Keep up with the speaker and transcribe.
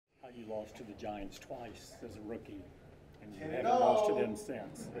You lost to the Giants twice as a rookie, and you haven't lost to them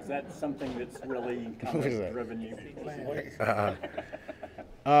since. Is that something that's really kind of driven you?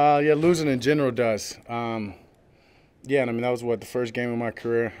 Yeah, losing in general does. Yeah, and I mean, that was, the first game of my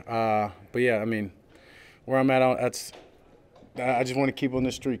career. But, yeah, I mean, where I'm at, I just want to keep on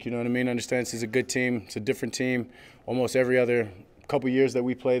this streak, you know what I mean? Understand this is a good team. It's a different team. Almost every other couple years that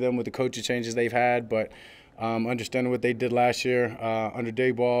we play them with the coaching changes they've had, but understanding what they did last year under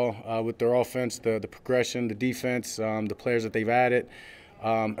Dayball with their offense, the progression, the defense, the players that they've added.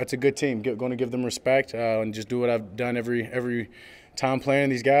 It's a good team. Going to give them respect and just do what I've done every time playing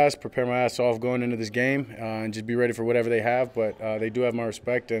these guys, prepare my ass off going into this game and just be ready for whatever they have. But they do have my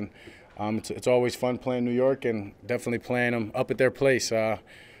respect, and it's always fun playing New York and definitely playing them up at their place.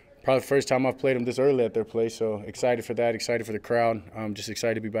 Probably the first time I've played them this early at their place, so excited for that, excited for the crowd. Just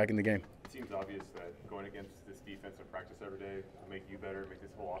excited to be back in the game. It seems obvious that going against this defense in practice every day will make you better, make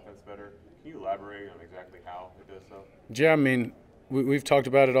this whole offense better. Can you elaborate on exactly how it does so? Yeah, I mean, we've talked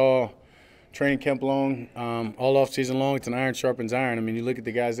about it all training camp long, all offseason long. It's an iron sharpens iron. I mean, you look at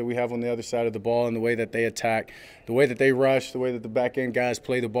the guys that we have on the other side of the ball and the way that they attack, the way that they rush, the way that the back-end guys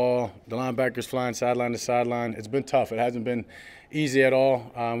play the ball, the linebackers flying sideline to sideline. It's been tough. It hasn't been easy at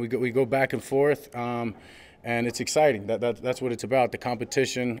all. We go back and forth, and it's exciting. That's what it's about. The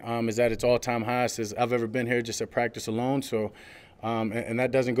competition is at its all-time highest as I've ever been here just at practice alone. So. And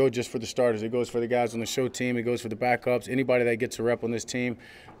that doesn't go just for the starters. It goes for the guys on the show team. It goes for the backups. Anybody that gets a rep on this team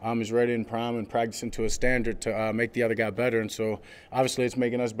is ready and prime and practicing to a standard to make the other guy better. And so, obviously, it's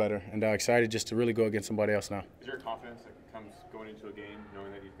making us better. And excited just to really go against somebody else now. Is there confidence that comes going into a game,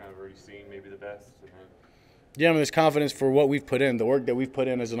 knowing that you've kind of already seen maybe the best? Yeah, I mean, there's confidence for what we've put in, the work that we've put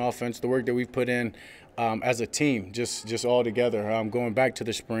in as an offense, the work that we've put in as a team, just all together, going back to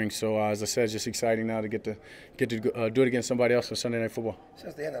the spring. So, as I said, it's just exciting now to get to do it against somebody else on Sunday Night Football.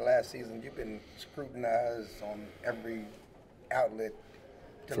 Since the end of last season, you've been scrutinized on every outlet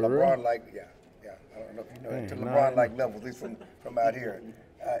to LeBron-like, yeah. I don't know if you know, to LeBron-like levels, at least from out here,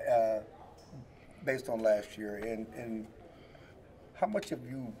 based on last year. And how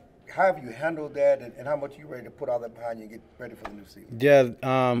have you handled that, and how much are you ready to put all that behind you and get ready for the new season?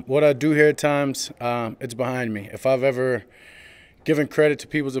 Yeah, what I do here at times, it's behind me. If I've ever given credit to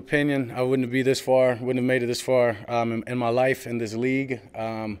people's opinion, I wouldn't be this far, wouldn't have made it this far in my life in this league.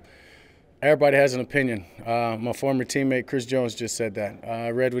 Everybody has an opinion. My former teammate Chris Jones just said that.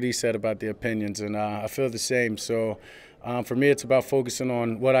 I read what he said about the opinions, and I feel the same. So for me, it's about focusing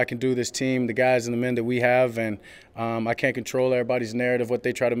on what I can do, this team, the guys and the men that we have, and I can't control everybody's narrative, what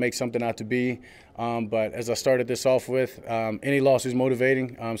they try to make something out to be. But as I started this off with, any loss is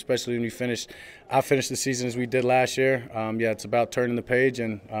motivating, especially when I finished the season as we did last year. Yeah, it's about turning the page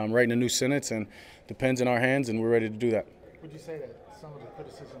and writing a new sentence, and the pen's in our hands, and we're ready to do that. Would you say that some of the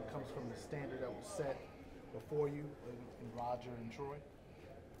criticism comes from the standard that was set before you in Roger and Troy?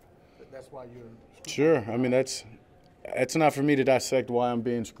 That's why you're Sure. I mean, it's not for me to dissect why I'm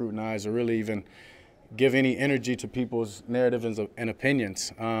being scrutinized or really even give any energy to people's narratives and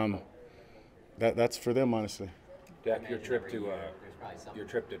opinions. That's for them, honestly. Dak, your trip to go ahead,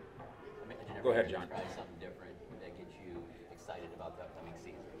 John. There's probably something different that gets you excited about the upcoming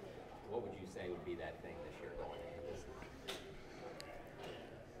season. What would you say would be that thing this year going into this?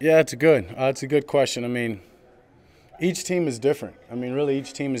 Yeah, it's a good question. I mean, each team is different. I mean, really,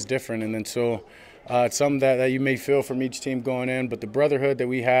 each team is different, and then so it's something that you may feel from each team going in. But the brotherhood that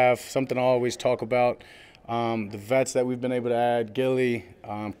we have, something I always talk about. The vets that we've been able to add, Gilly,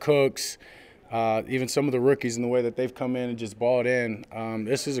 Cooks, even some of the rookies and the way that they've come in and just balled in.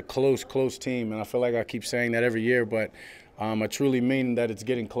 This is a close team, and I feel like I keep saying that every year, but I truly mean that it's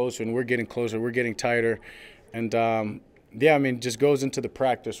getting closer, and we're getting closer, we're getting tighter. And, yeah, I mean, just goes into the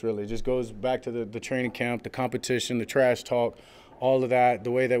practice, really. It just goes back to the training camp, the competition, the trash talk, all of that,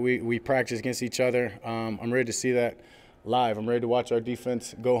 the way that we practice against each other. I'm ready to see that live. I'm ready to watch our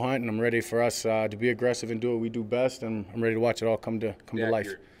defense go hunt, and I'm ready for us to be aggressive and do what we do best, and I'm ready to watch it all come to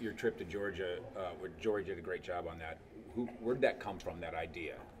life. Your trip to Georgia, where George did a great job on that. Where did that come from, that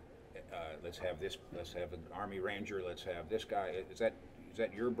idea? Let's have an Army Ranger, let's have this guy. Is that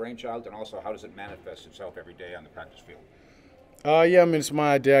your brainchild? And also, how does it manifest itself every day on the practice field? Yeah, I mean, it's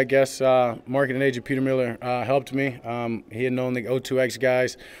my idea, I guess. Marketing agent Peter Miller helped me. He had known the O2X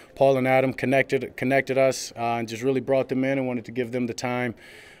guys, Paul and Adam, connected us and just really brought them in and wanted to give them the time.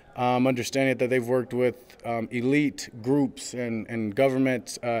 Understanding that they've worked with elite groups and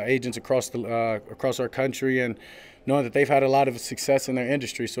government agents across our country, and knowing that they've had a lot of success in their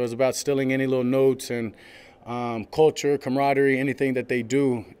industry. So it's about stealing any little notes and culture, camaraderie, anything that they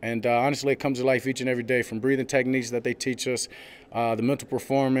do. And honestly, it comes to life each and every day, from breathing techniques that they teach us, the mental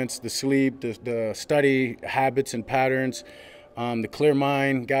performance, the sleep, the study habits and patterns, the clear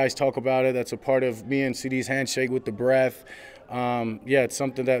mind. Guys talk about it. That's a part of me and CD's handshake with the breath. Yeah, it's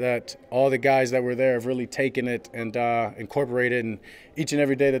something that all the guys that were there have really taken it and incorporated, and each and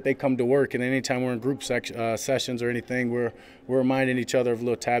every day that they come to work, and anytime we're in group sessions or anything, we're reminding each other of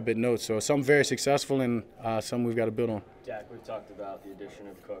little tad bit notes. So some very successful and some we've got to build on. Dak, we've talked about the addition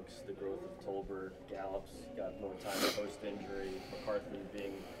of Cooks, the growth of Tolbert, Gallup's got more time post-injury, McCarthy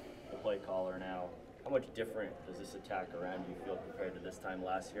being the play caller now. How much different does this attack around you feel compared to this time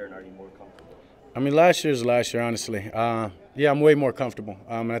last year, and are you more comfortable? I mean, last year's last year, honestly. Yeah, I'm way more comfortable.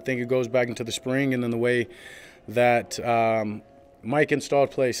 And I think it goes back into the spring and then the way that Mike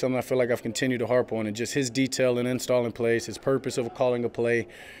installed plays, something I feel like I've continued to harp on, and just his detail in installing plays, his purpose of calling a play,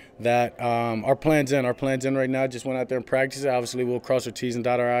 that our plan's in. Our plan's in right now. Just went out there and practiced it. Obviously, we'll cross our T's and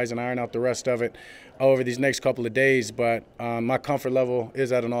dot our I's and iron out the rest of it over these next couple of days. But my comfort level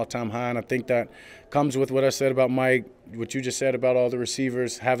is at an all-time high, and I think that comes with what I said about Mike, what you just said about all the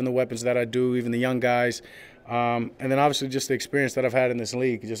receivers, having the weapons that I do, even the young guys. And then obviously just the experience that I've had in this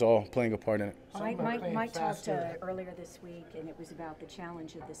league, just all playing a part in it. Mike talked earlier this week, and it was about the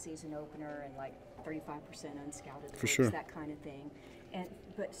challenge of the season opener and like 35% unscouted For sure. that kind of thing. And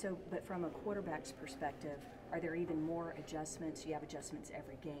but from a quarterback's perspective, are there even more adjustments? You have adjustments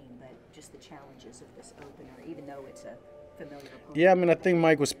every game, but just the challenges of this opener, even though it's a familiar opponent. Yeah, I mean, I think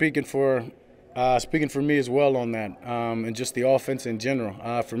Mike was speaking for me as well on that, and just the offense in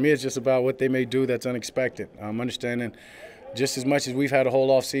general. For me, it's just about what they may do that's unexpected. Understanding just as much as we've had a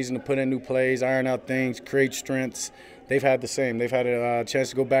whole off season to put in new plays, iron out things, create strengths, they've had the same. They've had a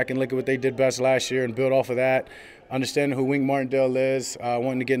chance to go back and look at what they did best last year and build off of that. Understanding who Wink Martindale is,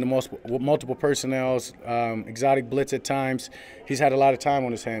 wanting to get into multiple personnels, exotic blitz at times. He's had a lot of time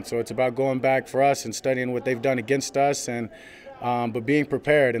on his hands, so it's about going back for us and studying what they've done against us, and but being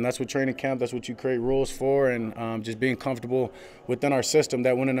prepared, and that's what training camp, that's what you create rules for, and just being comfortable within our system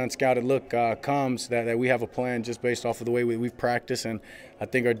that when an unscouted look comes, that we have a plan just based off of the way we've practiced. And I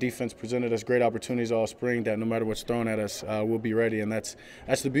think our defense presented us great opportunities all spring that no matter what's thrown at us, we'll be ready. And that's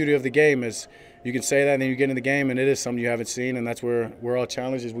the beauty of the game, is you can say that and then you get in the game and it is something you haven't seen, and that's where we're all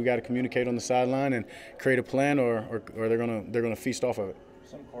challenged, is we got to communicate on the sideline and create a plan, or they're gonna feast off of it.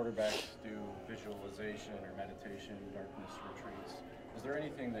 Some quarterbacks do visualization or meditation, darkness retreats. Is there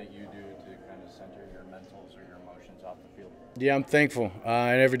anything that you do to kind of center your mentals or your emotions off the field? Yeah, I'm thankful,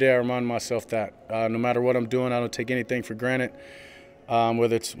 and every day I remind myself that no matter what I'm doing, I don't take anything for granted.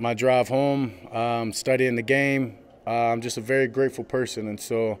 Whether it's my drive home, studying the game, I'm just a very grateful person, and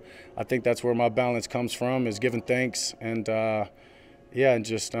so I think that's where my balance comes from, is giving thanks and yeah, and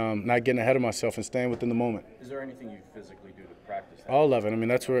just not getting ahead of myself and staying within the moment. Is there anything you physically do to practice that? All of it. I mean,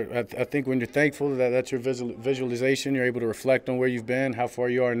 that's where I think when you're thankful, that's your visualization. You're able to reflect on where you've been, how far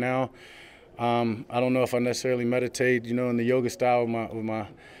you are now. I don't know if I necessarily meditate, in the yoga style with my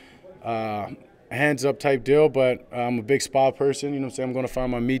hands up type deal, but I'm a big spa person. I'm saying? I'm going to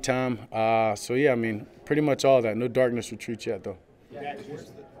find my me time. So yeah, I mean, pretty much all that. No darkness retreats yet, though. Yeah, as you're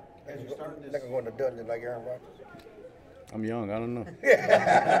starting this, going to dungeon like Aaron Rodgers. I'm young. I don't know.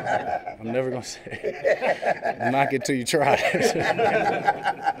 I'm never going to say it. Knock it till you try.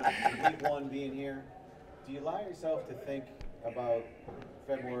 Week one being here, do you allow yourself to think about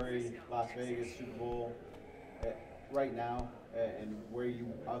February, Las Vegas, Super Bowl right now and where you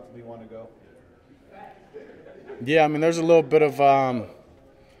ultimately want to go? Yeah, I mean, there's a little bit of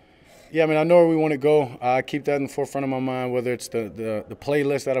yeah, I mean, I know where we want to go. I keep that in the forefront of my mind, whether it's the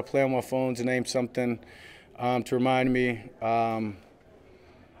playlist that I play on my phone to name something to remind me. I've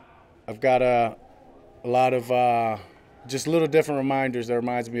got a lot of just little different reminders that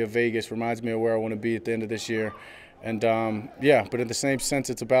reminds me of Vegas, reminds me of where I want to be at the end of this year. And, yeah, but in the same sense,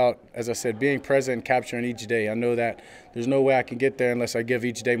 it's about, as I said, being present and capturing each day. I know that there's no way I can get there unless I give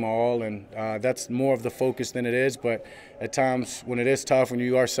each day my all, and that's more of the focus than it is. But at times when it is tough, when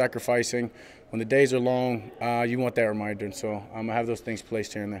you are sacrificing, when the days are long, you want that reminder. And so I have those things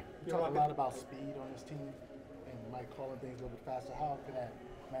placed here and there. You talk a lot about speed on this team and Mike calling things a little bit faster. How can that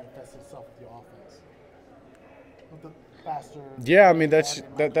manifest itself with your offense? With the faster. Yeah, I mean, that's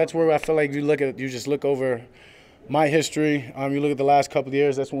where I feel like you just look over my history, you look at the last couple of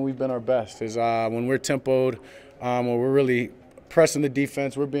years, that's when we've been our best, is when we're tempoed, or we're really pressing the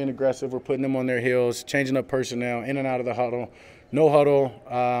defense, we're being aggressive, we're putting them on their heels, changing up personnel, in and out of the huddle, no huddle,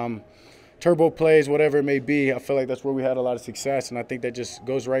 turbo plays, whatever it may be. I feel like that's where we had a lot of success, and I think that just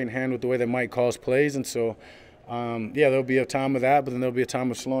goes right in hand with the way that Mike calls plays. And so yeah, there'll be a time of that, but then there'll be a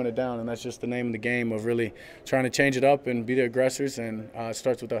time of slowing it down, and that's just the name of the game of really trying to change it up and be the aggressors, and it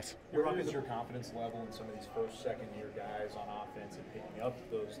starts with us. Where is your confidence level in some of these first, second-year guys on offense and picking up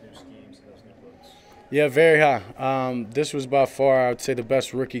those new schemes and those new looks? Yeah, very high. This was by far, I would say, the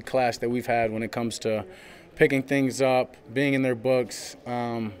best rookie class that we've had when it comes to picking things up, being in their books,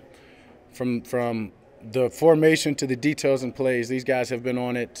 from the formation to the details and plays. These guys have been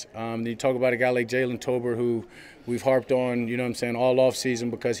on it. You talk about a guy like Jalen Tober, who we've harped on, you know what I'm saying, all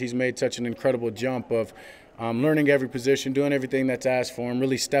offseason because he's made such an incredible jump of learning every position, doing everything that's asked for him,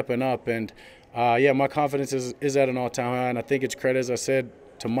 really stepping up. And, yeah, my confidence is at an all-time high, and I think it's credit, as I said,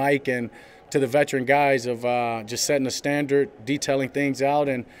 to Mike and to the veteran guys of just setting a standard, detailing things out,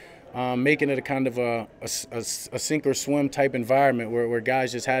 and making it a kind of a sink or swim type environment where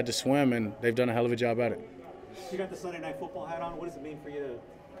guys just had to swim, and they've done a hell of a job at it. You got the Sunday Night Football hat on. What does it mean for you to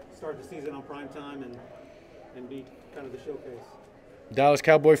start the season on prime time and be kind of the showcase? Dallas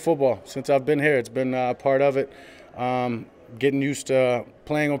Cowboy football. Since I've been here, it's been a part of it. Getting used to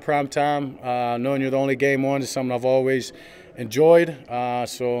playing on prime time, knowing you're the only game on is something I've always enjoyed.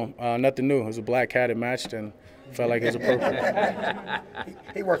 So nothing new. It was a black hat. It matched, and felt like it was appropriate.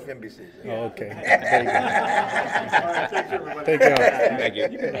 He works for NBC. Oh, okay. Very good. All right, thank you, everybody. Thank you.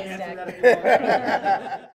 Thank you. Thanks, Dak.